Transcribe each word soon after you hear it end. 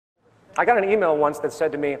I got an email once that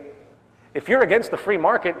said to me, if you're against the free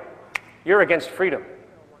market, you're against freedom.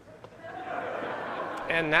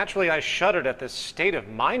 And naturally, I shuddered at this state of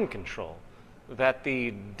mind control that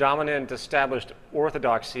the dominant established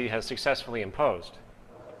orthodoxy has successfully imposed.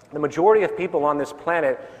 The majority of people on this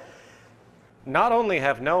planet not only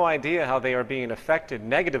have no idea how they are being affected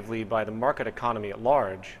negatively by the market economy at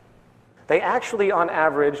large, they actually, on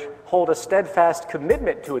average, hold a steadfast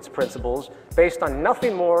commitment to its principles based on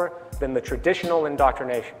nothing more than the traditional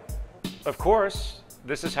indoctrination. Of course,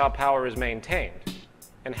 this is how power is maintained,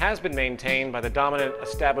 and has been maintained by the dominant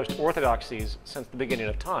established orthodoxies since the beginning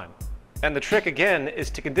of time. And the trick, again,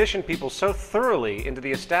 is to condition people so thoroughly into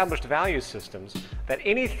the established value systems that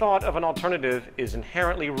any thought of an alternative is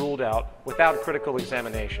inherently ruled out without critical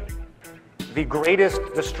examination. The greatest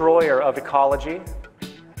destroyer of ecology,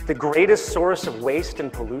 the greatest source of waste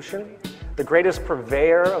and pollution, the greatest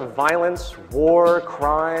purveyor of violence, war,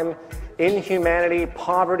 crime, inhumanity,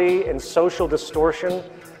 poverty, and social distortion,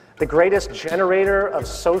 the greatest generator of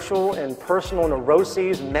social and personal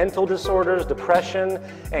neuroses, mental disorders, depression,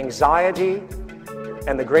 anxiety,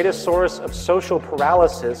 and the greatest source of social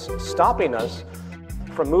paralysis, stopping us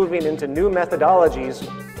from moving into new methodologies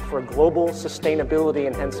for global sustainability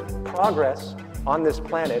and hence progress on this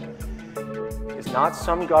planet, is not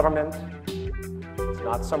some government, it's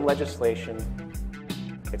not some legislation,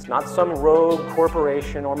 it's not some rogue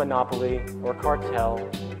corporation or monopoly or cartel.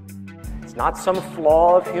 It's not some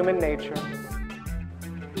flaw of human nature.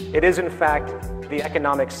 It is, in fact, the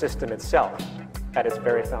economic system itself at its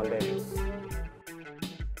very foundation.